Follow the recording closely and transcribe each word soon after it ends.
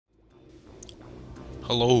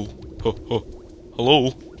Hello?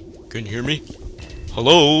 Hello? Can you hear me?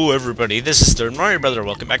 Hello, everybody. This is Third Mario Brother.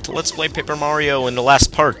 Welcome back to Let's Play Paper Mario in the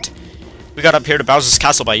last part. We got up here to Bowser's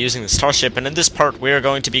Castle by using the Starship, and in this part, we are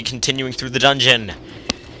going to be continuing through the dungeon.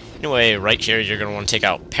 Anyway, right here, you're going to want to take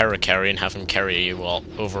out Parakarry and have him carry you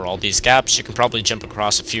over all these gaps. You can probably jump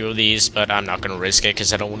across a few of these, but I'm not going to risk it,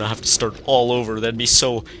 because I don't want to have to start all over. That'd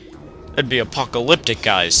be apocalyptic,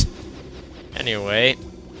 guys. Anyway,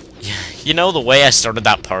 you know, the way I started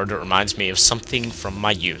that part, it reminds me of something from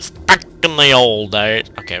my youth. Back in the old days.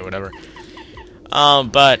 Okay, whatever.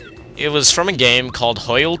 But it was from a game called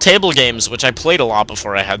Hoyle Table Games, which I played a lot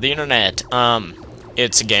before I had the internet.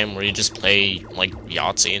 It's a game where you just play, like,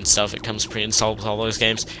 Yahtzee and stuff. It comes pre-installed with all those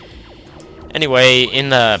games. Anyway, in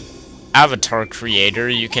the avatar creator,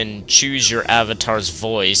 you can choose your avatar's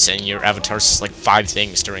voice, and your avatar says, like, 5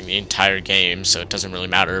 things during the entire game, so it doesn't really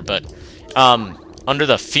matter, but, under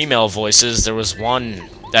the female voices, there was one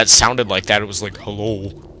that sounded like that. It was like, hello,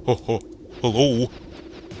 hello,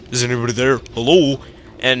 is anybody there, hello?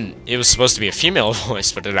 And it was supposed to be a female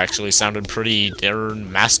voice, but it actually sounded pretty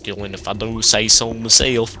darn masculine, if I do say so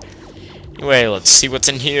myself. Anyway, let's see what's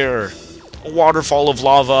in here. A waterfall of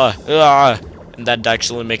lava. And that'd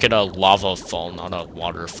actually make it a lava fall, not a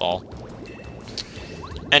waterfall.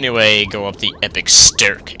 Anyway, go up the epic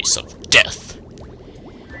staircase of death.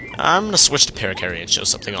 I'm gonna switch to Parakarry and show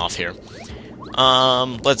something off here.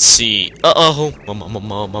 Let's see.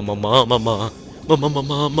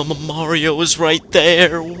 Mario is right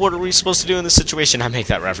there. What are we supposed to do in this situation? I make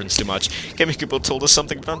that reference too much. Gamekupo told us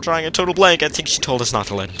something, but I'm drawing a total blank. I think she told us not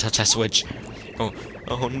to let him touch that switch. Oh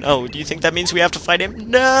no. Do you think that means we have to fight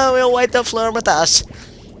him? No, he'll wipe the floor with us.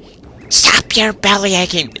 Stop your belly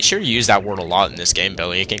aching. They sure use that word a lot in this game,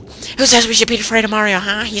 belly aching. Who says we should be afraid of Mario,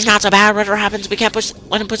 huh? He's not so bad. Whatever happens, we can't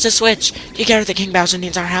let him push the switch. Do you care if the King Bowser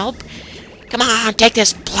needs our help? Come on, take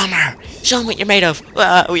this, plumber. Show him what you're made of.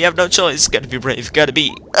 We have no choice. Gotta be brave. Gotta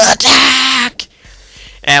be attack!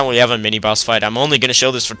 And we have a mini-boss fight. I'm only gonna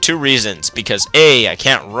show this for 2 reasons. Because A, I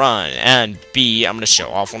can't run. And B, I'm gonna show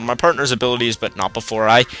off one of my partner's abilities, but not before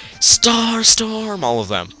I Starstorm all of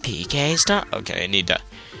them. PK Star. Okay,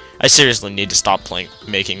 I seriously need to stop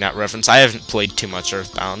making that reference. I haven't played too much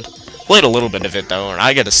Earthbound. Played a little bit of it, though, and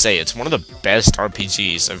I gotta say, it's one of the best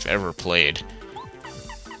RPGs I've ever played.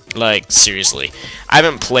 Like, seriously. I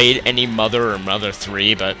haven't played any Mother or Mother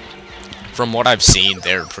 3, but from what I've seen,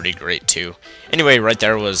 they're pretty great, too. Anyway, right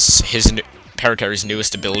there was Parakarry's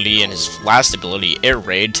newest ability, and his last ability, Air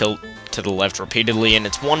Raid, tilt to the left repeatedly, and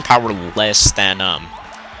it's 1 power less than,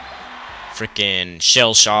 frickin'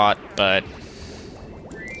 Shell Shot, but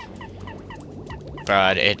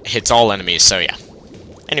it hits all enemies, so yeah.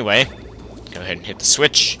 Anyway, go ahead and hit the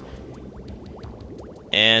switch.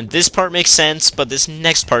 And this part makes sense, but this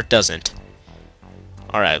next part doesn't.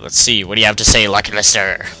 Alright, let's see. What do you have to say, Lucky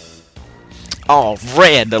Lister? Oh,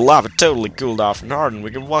 red! The lava totally cooled off and hardened.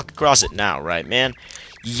 We can walk across it now, right, man?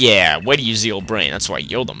 Yeah, way to use the old brain. That's why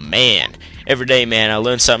you're the man. Every day, man, I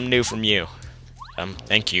learn something new from you.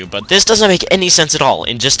 Thank you. But this doesn't make any sense at all.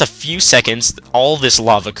 In just a few seconds, all this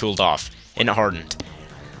lava cooled off and hardened.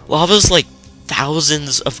 Lava's like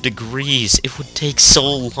thousands of degrees. It would take so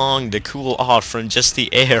long to cool off from just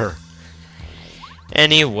the air.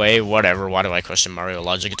 Anyway, whatever. Why do I question Mario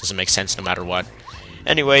logic? It doesn't make sense no matter what.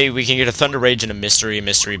 Anyway, we can get a Thunder Rage and a Mystery.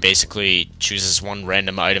 Mystery basically chooses one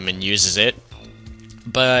random item and uses it.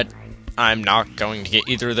 But I'm not going to get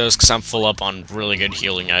either of those because I'm full up on really good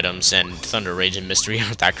healing items, and Thunder Rage and Mystery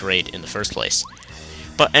aren't that great in the first place.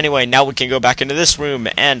 But anyway, now we can go back into this room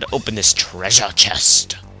and open this treasure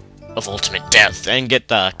chest of ultimate death and get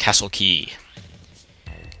the castle key.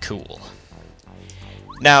 Cool.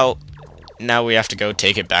 Now we have to go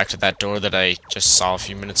take it back to that door that I just saw a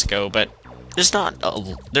few minutes ago, but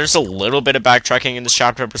there's a little bit of backtracking in this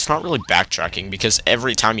chapter, but it's not really backtracking, because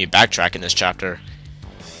every time you backtrack in this chapter,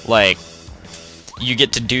 like, you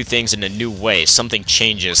get to do things in a new way. Something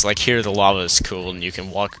changes. Like here, the lava is cool, and you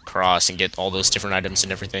can walk across and get all those different items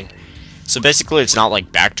and everything. So basically, it's not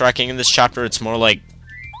like backtracking in this chapter. It's more like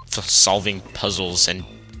solving puzzles and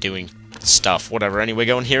doing stuff. Whatever. Anyway,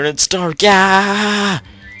 go in here, and it's dark. Yeah!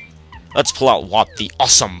 Let's pull out Watt, the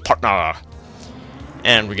awesome partner.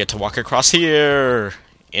 And we get to walk across here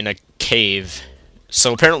in a cave.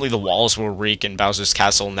 So apparently the walls were weak in Bowser's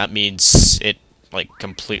Castle, and that means it, like,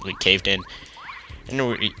 completely caved in.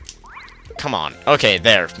 And come on. Okay,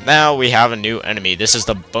 there. Now we have a new enemy. This is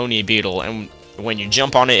the Bony Beetle, and when you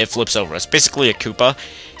jump on it, it flips over. It's basically a Koopa,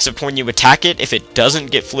 except when you attack it, if it doesn't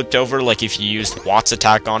get flipped over, like if you used Watt's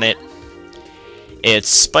attack on it, its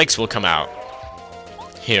spikes will come out.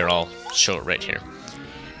 Here, I'll show it right here.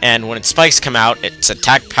 And when its spikes come out, its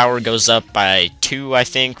attack power goes up by 2, I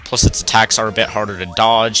think, plus its attacks are a bit harder to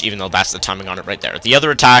dodge, even though that's the timing on it right there. The other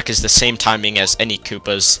attack is the same timing as any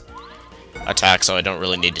Koopa's attack, so I don't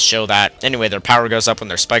really need to show that. Anyway, their power goes up when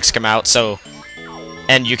their spikes come out, so...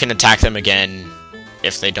 And you can attack them again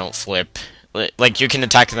if they don't flip. Like, you can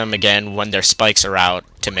attack them again when their spikes are out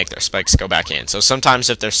to make their spikes go back in. So sometimes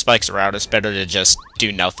if their spikes are out, it's better to just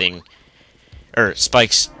do nothing. Or,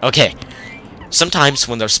 spikes... Okay. Sometimes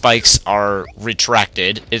when their spikes are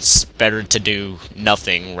retracted, it's better to do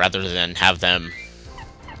nothing rather than have them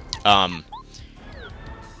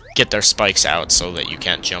get their spikes out so that you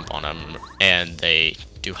can't jump on them and they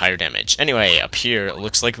do higher damage. Anyway, up here it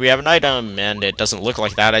looks like we have an item, and it doesn't look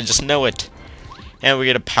like that, I just know it. And we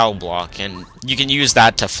get a POW block, and you can use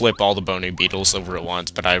that to flip all the bony beetles over at once,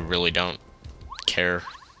 but I really don't care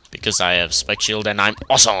because I have Spike Shield and I'm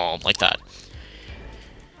awesome like that.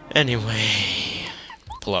 Anyway,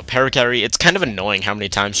 pull out Parakarry. It's kind of annoying how many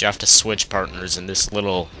times you have to switch partners in this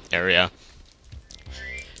little area.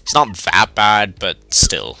 It's not that bad, but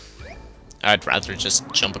still. I'd rather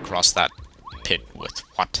just jump across that pit with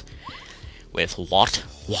what? With what?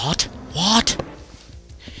 What?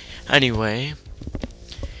 Anyway,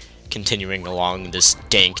 continuing along this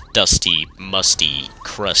dank, dusty, musty,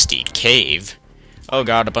 crusty cave. Oh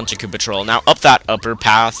god, a bunch of Koopa Troll. Now, up that upper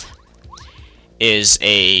path is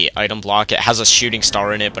a item block. It has a shooting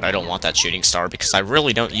star in it, but I don't want that shooting star because I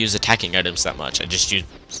really don't use attacking items that much. I just use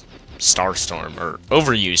Starstorm, or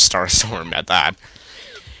overuse Starstorm at that.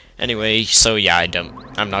 Anyway, so yeah,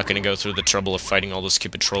 I'm not gonna go through the trouble of fighting all this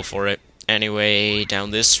Koopa Troll for it. Anyway,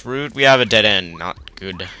 down this route, we have a dead end. Not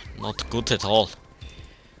good. Not good at all.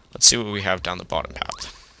 Let's see what we have down the bottom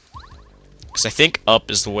path. Because I think up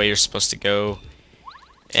is the way you're supposed to go.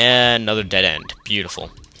 And another dead end.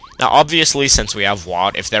 Beautiful. Now, obviously, since we have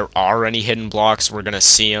Watt, if there are any hidden blocks, we're gonna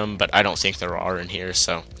see them, but I don't think there are in here,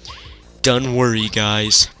 so... Don't worry,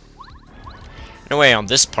 guys. Anyway, on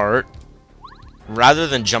this part, rather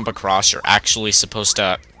than jump across, you're actually supposed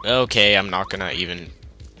to... Okay, I'm not gonna even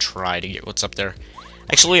try to get what's up there.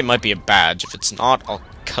 Actually, it might be a badge. If it's not, I'll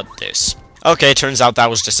cut this. Okay, turns out that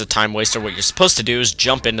was just a time waster. What you're supposed to do is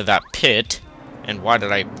jump into that pit. And why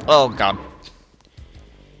did I... Oh, god.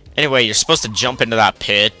 Anyway, you're supposed to jump into that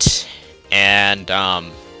pit. And,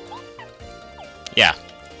 yeah.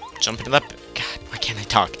 Jump into that... God, why can't I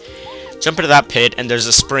talk? Jump into that pit, and there's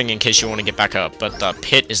a spring in case you want to get back up. But the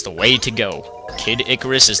pit is the way to go. Kid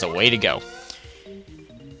Icarus is the way to go.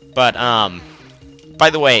 But, by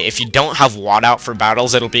the way, if you don't have Watt out for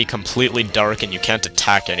battles, it'll be completely dark and you can't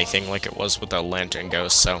attack anything like it was with the Lantern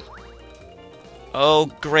Ghost, so... Oh,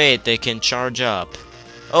 great, they can charge up.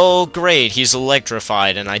 Oh, great, he's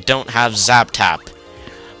electrified and I don't have Zap Tap.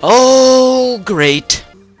 Oh, great.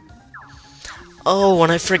 Oh,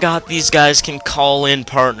 and I forgot these guys can call in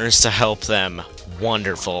partners to help them.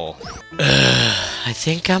 Wonderful. I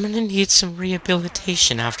think I'm gonna need some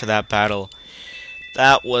rehabilitation after that battle.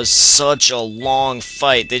 That was such a long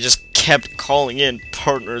fight. They just kept calling in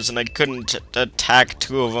partners, and I couldn't attack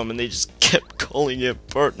 2 of them, and they just kept calling in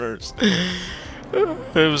partners.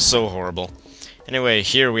 It was so horrible. Anyway,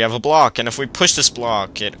 here we have a block, and if we push this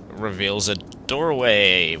block, it reveals a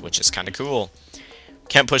doorway, which is kind of cool.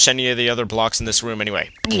 Can't push any of the other blocks in this room anyway.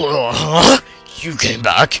 You came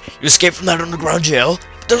back? You escaped from that underground jail?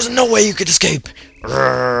 But there was no way you could escape.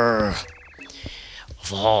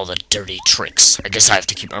 Of all the dirty tricks, I guess I have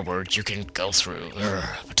to keep my word. You can go through.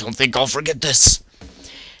 I don't think I'll forget this.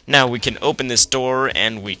 Now we can open this door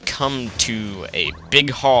and we come to a big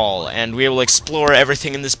hall, and we will explore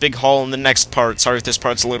everything in this big hall in the next part. Sorry if this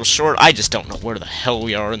part's a little short, I just don't know where the hell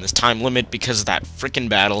we are in this time limit because of that frickin'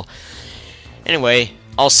 battle. Anyway,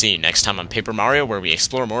 I'll see you next time on Paper Mario, where we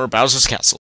explore more Bowser's Castle.